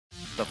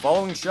The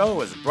following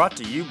show is brought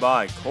to you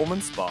by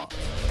Coleman Spa.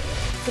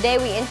 Today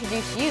we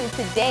introduce you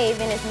to Dave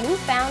in his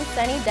newfound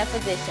sunny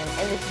deposition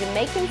in this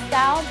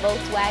Jamaican-style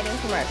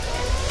Volkswagen commercial.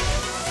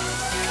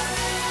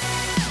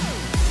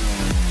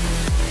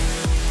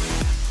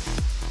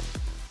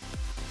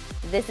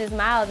 This is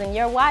Miles and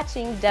you're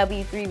watching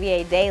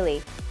W3VA Daily.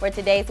 For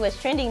today's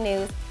What's Trending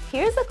news,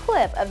 here's a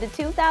clip of the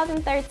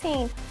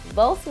 2013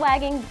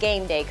 Volkswagen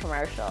Game Day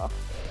commercial.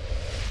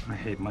 I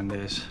hate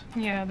Mondays.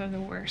 Yeah, they're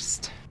the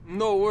worst.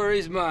 No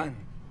worries, man.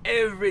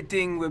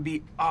 Everything will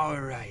be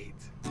all right.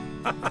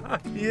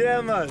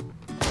 Yeah, man.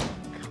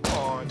 Come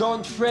on.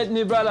 Don't fret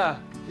me, brother.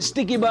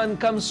 Sticky bun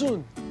comes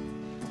soon.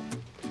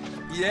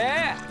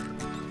 Yeah.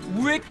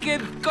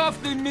 Wicked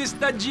coffee,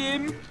 Mr.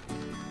 Jim.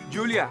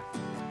 Julia,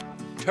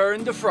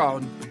 turn the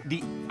frown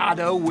the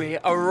other way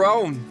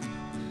around.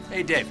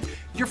 Hey, Dave,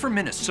 you're from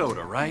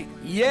Minnesota, right?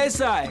 Yes,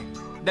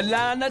 the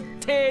land of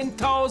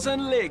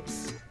 10,000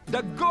 lakes.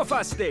 The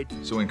Gopher State.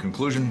 So in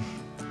conclusion,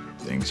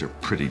 things are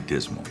pretty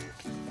dismal.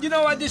 You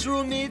know what this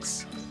room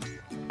needs?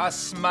 A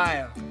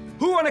smile.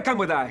 Who wanna come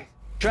with I?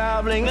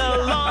 Traveling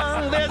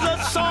along, there's a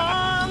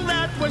song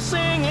that we're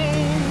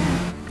singing.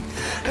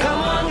 Come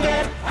on,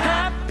 get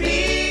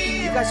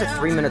happy. You guys are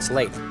 3 minutes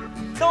late.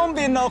 Don't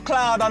be no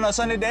cloud on a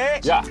sunny day.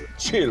 Yeah,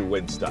 chill,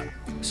 Winston.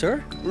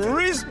 Sir?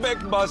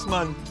 Respect, boss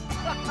man.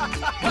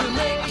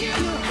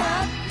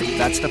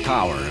 That's the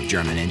power of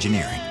German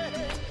engineering.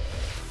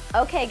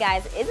 Okay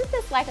guys, isn't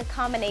this like a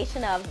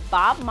combination of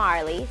Bob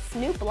Marley,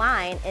 Snoop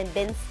Lion, and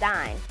Ben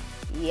Stein?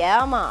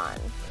 Yeah, man.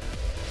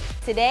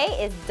 Today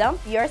is Dump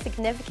Your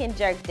Significant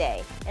Jerk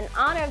Day. In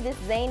honor of this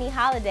zany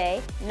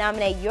holiday,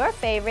 nominate your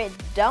favorite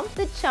Dump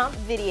the Chump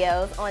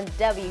videos on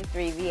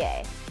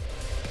W3VA.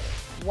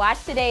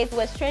 Watch today's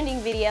What's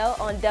Trending video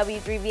on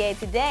W3VA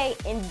today,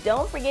 and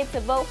don't forget to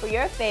vote for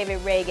your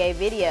favorite reggae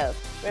videos.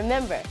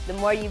 Remember, the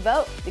more you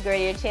vote, the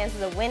greater your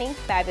chances of winning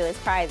fabulous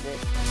prizes.